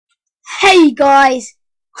Hey guys,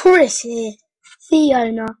 Chris here, the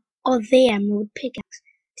owner of the Emerald Pickaxe.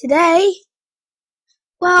 Today,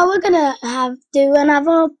 we're gonna do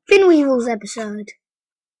another binweevils episode.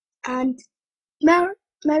 And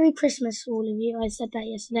Merry Christmas all of you, I said that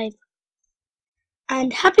yesterday.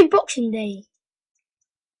 And Happy Boxing Day.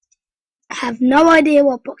 I have no idea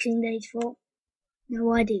what Boxing Day is for.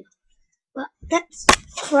 No idea. But let's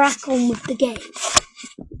crack on with the game.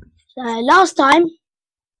 So last time,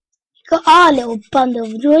 got our little bundle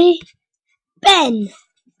of joy, Ben.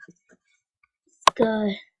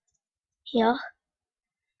 Go here.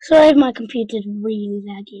 Sorry if my computer's really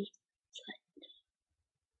laggy.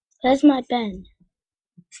 Where's my Ben?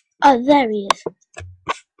 Oh, there he is.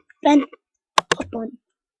 Ben, hop on.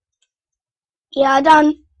 Yeah, I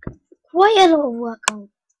done quite a lot of work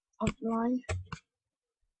offline,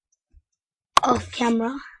 off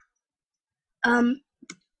camera.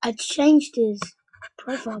 I changed his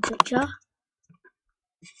profile picture.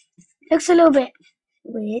 Looks a little bit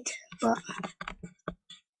weird, but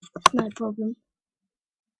no problem.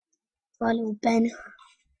 My little Ben.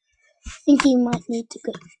 I think he might need to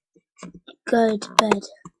go to bed.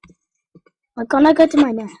 I'm gonna go to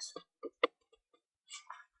my nest.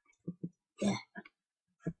 Yeah.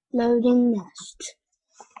 Loading nest.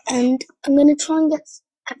 And I'm gonna try and get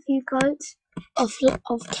a few coats off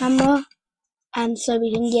camera, and so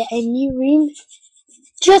we can get a new room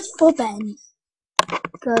just for Ben.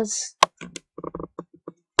 Because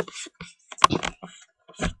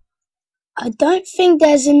I don't think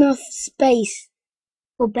there's enough space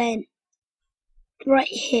for Ben right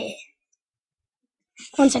here.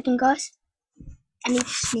 1 second, guys. I need to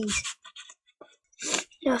sneeze.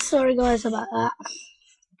 Yeah, sorry guys about that.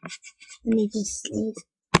 I need to sneeze.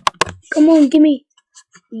 Come on, gimme.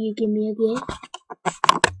 You give me a gift.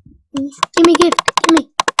 Gimme gift.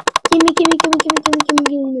 Gimme.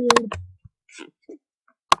 Gimme.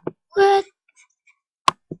 What?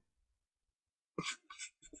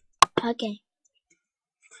 Okay.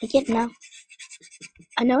 I get now.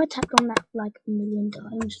 I know I tapped on that like a million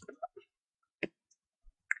times.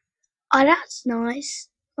 Oh, that's nice.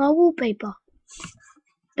 Our wallpaper.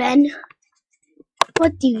 Ben,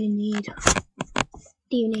 what do you need?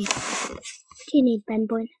 Do you need, Ben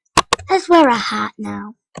boy? Let's wear a hat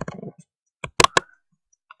now.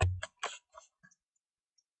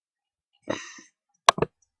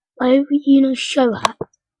 Oh, show hat.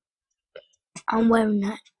 I'm wearing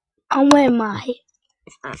that. I'm wearing my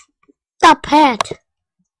top hat.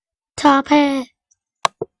 And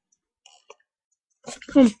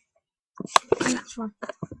that's one.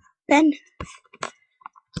 Then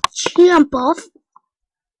jump off.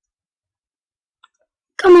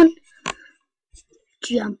 Come on.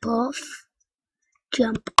 Jump off.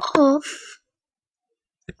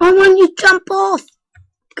 I want you to jump off.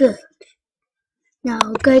 Good.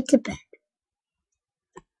 Now go to bed.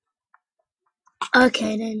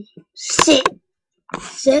 Okay then. Sit.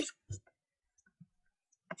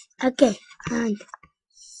 Okay, and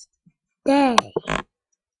stay.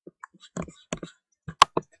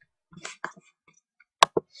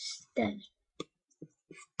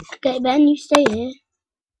 Okay, Ben, you stay here.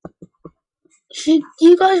 Do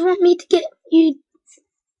you guys want me to get you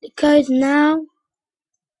the codes now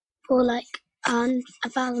for like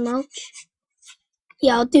 1,000 mulch?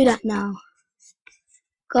 Yeah, I'll do that now.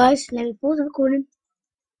 Guys, let me pause the recording.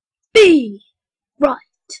 Be right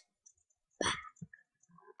back.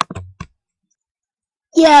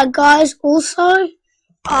 Yeah, guys, also,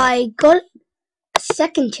 I got a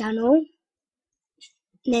second channel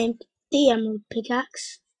named The Emerald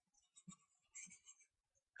Pickaxe.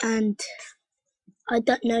 And I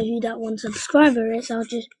don't know who that one subscriber is.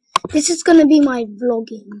 This is gonna be my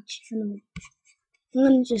vlogging channel. I'm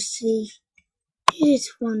gonna just see who this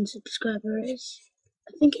one subscriber is.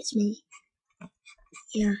 I think it's me.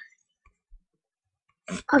 Yeah.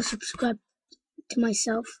 I've subscribed to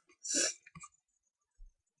myself.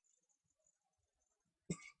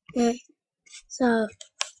 Okay. So,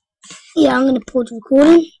 yeah, I'm gonna pause the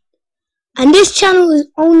recording. And this channel is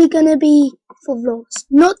only gonna be for vlogs,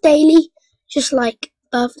 not daily, just like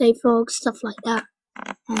birthday vlogs, stuff like that.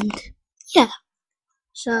 And yeah,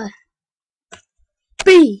 so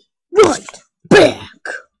be right back.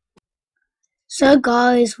 So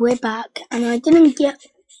guys, we're back, and I didn't get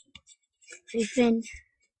everything,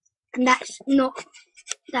 and that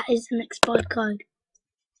is an expired code.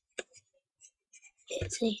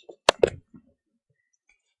 Let's see.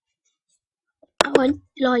 I won't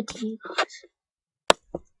lie to you guys.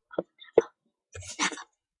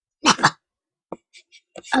 Never.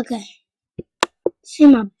 Okay. See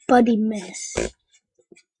my buddy mess.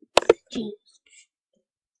 Jeez.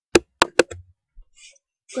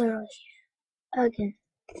 Where are you? Okay.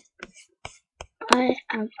 I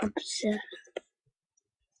am upset.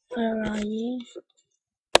 Where are you?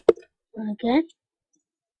 Okay.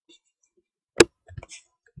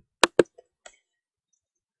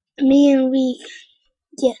 Me and we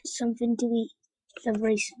get something to eat. It's a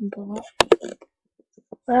very simple.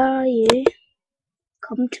 Where are you?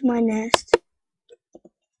 Come to my nest.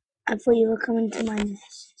 I thought you were coming to my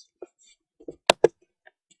nest.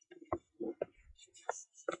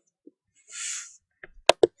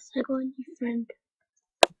 So I got a new friend.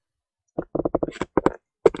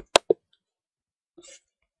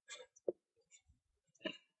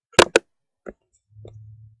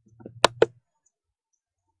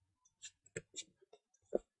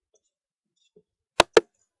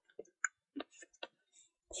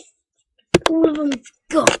 All of them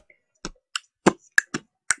gone.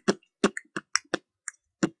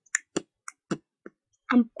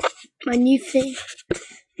 My new thing,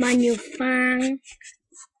 my new fan.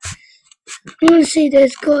 I want to see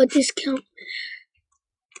there's got a discount.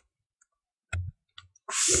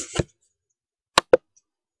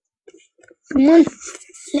 Come on,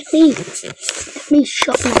 let me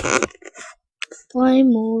shop now. Buy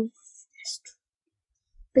more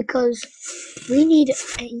because we need a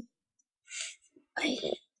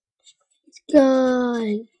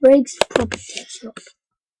guy. Briggs property shop.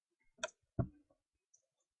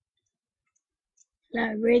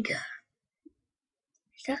 Hello, Rig.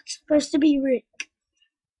 Is that supposed to be Rick?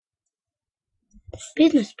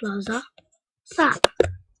 Business Plaza? What's that?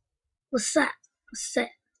 What's that? What's that?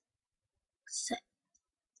 What's that?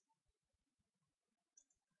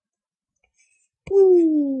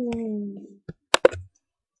 Ooh.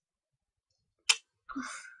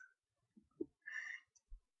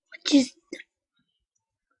 Which is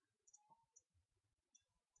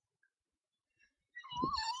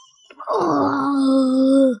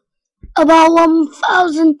about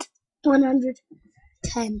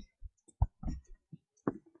 1,110.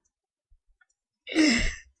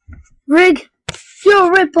 Rig, you're a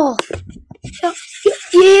rip-off. You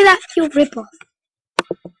hear that? You're a rip-off.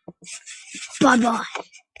 Bye-bye.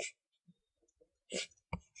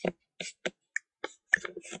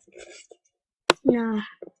 No,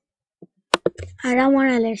 I don't want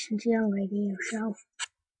to listen to your radio show.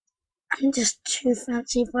 I'm just too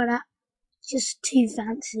fancy for that. Just too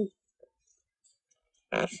fancy.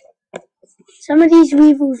 Some of these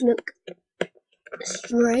weevils look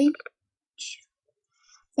strange.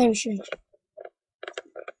 Very strange.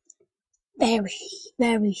 Very,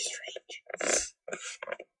 very strange.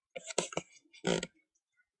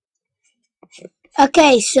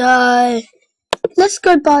 Okay, so let's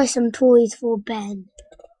go buy some toys for Ben.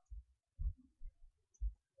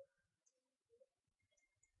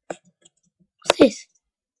 What's this?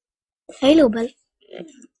 Hey, little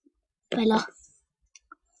Bella.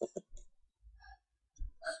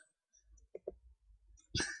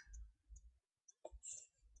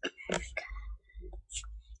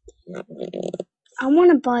 I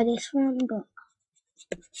want to buy this one, but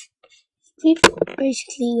we've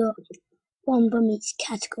basically got one from each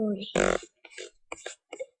category.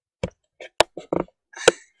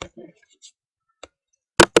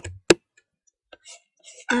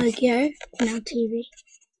 Okay, now TV.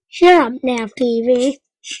 Shut up now, TV.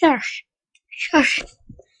 Shush. Shush.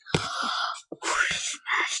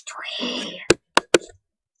 Christmas tree.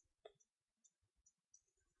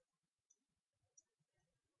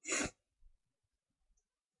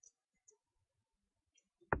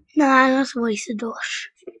 Nah, that's a waste of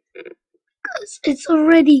dosh. Because it's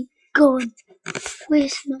already gone.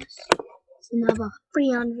 Christmas. It's another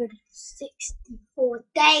 364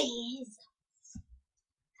 days.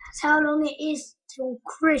 That's how long it is till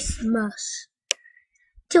Christmas.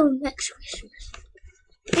 Till next Christmas.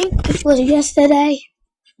 I think it was yesterday.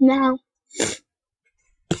 Now.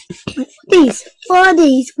 These. What are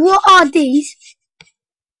these? What are these?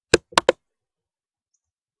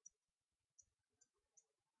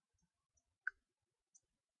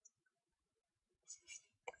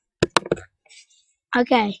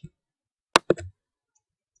 Okay.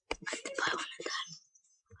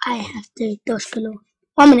 I have to dust below.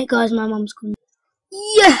 1 minute, guys. My mum's calling.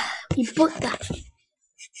 Yeah, we bought that.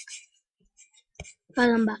 But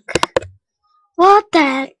I'm back. What the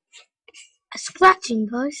heck? A scratching,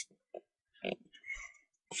 guys.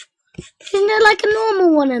 Isn't there like a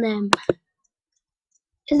normal one of them?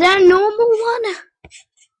 Is there a normal one?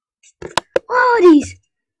 What are these?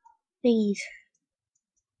 These.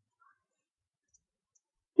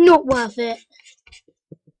 Not worth it.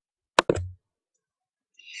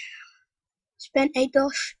 Spent $8.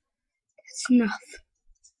 That's enough.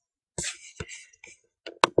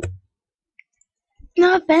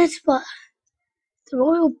 No offense, but the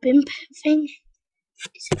royal bin pet thing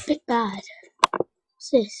is a bit bad. What's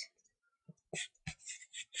this?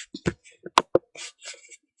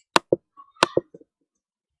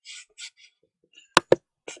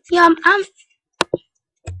 Yeah, I'm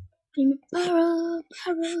in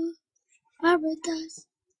paradise.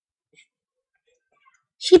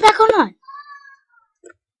 She back online?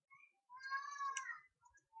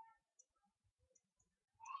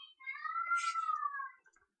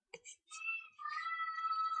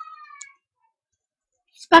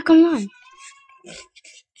 She's back online.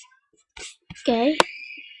 Okay.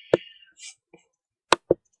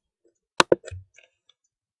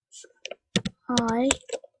 Hi.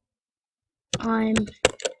 I'm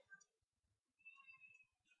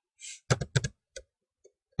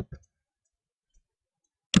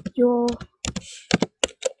you're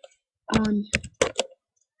on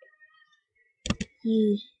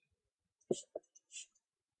YouTube.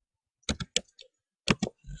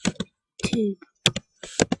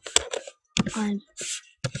 I'm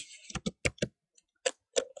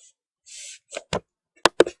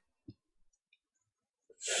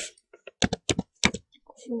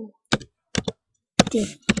recording.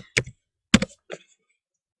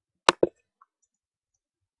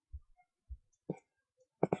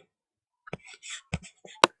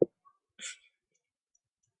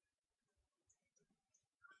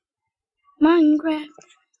 Minecraft.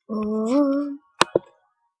 Oh.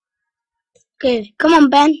 Okay, come on,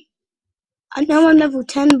 Ben. I know I'm level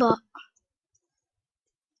 10, but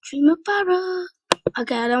Dream of Barra.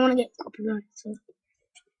 Okay, I don't want to get copyright, so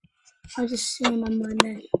I'll just sing in my mind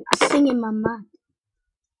then. I sing in my mind.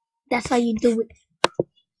 That's how you do it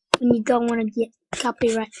when you don't want to get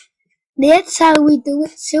copyright. That's how we do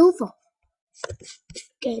it, Silver.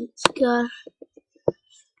 Okay, let's go.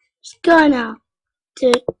 Let's go now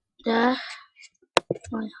to the.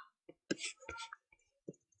 Oh,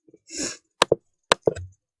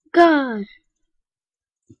 go.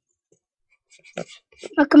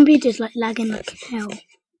 My computer's like lagging like hell.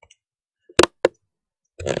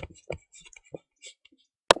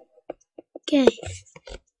 Okay.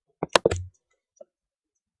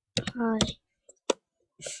 Hi.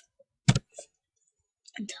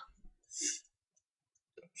 Enter.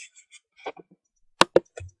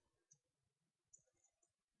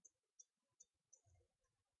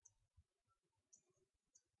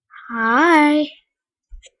 Hi.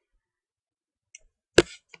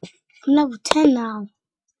 I'm level 10 now.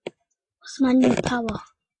 What's my new power?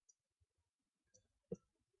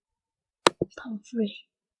 Power 3.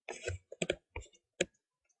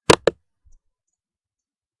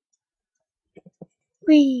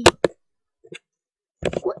 Wee.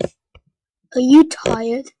 What? Are you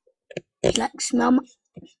tired? Like, smell my...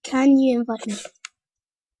 Can you invite me?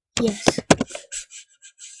 Yes.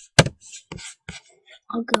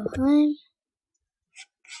 I'll go home.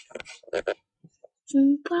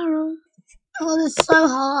 Tomorrow. Oh, this is so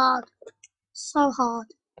hard. So hard.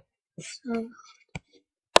 So hard.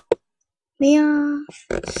 Mia.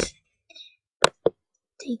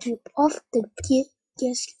 Take you off the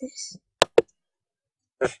guest list.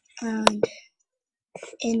 And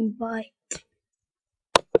invite.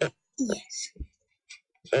 Yes.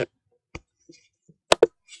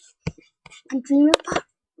 And dream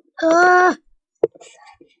about.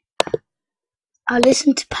 I'll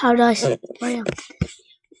listen to Paradise right after this.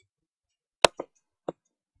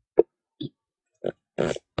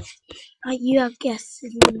 You have guests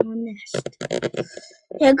in your nest.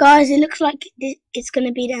 Yeah, guys, it looks like it's going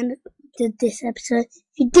to be the end of this episode.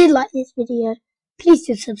 If you did like this video, please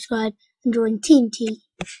do subscribe and join Team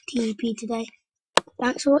TEP today.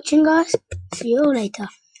 Thanks for watching, guys. See you all later.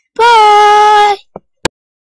 Bye!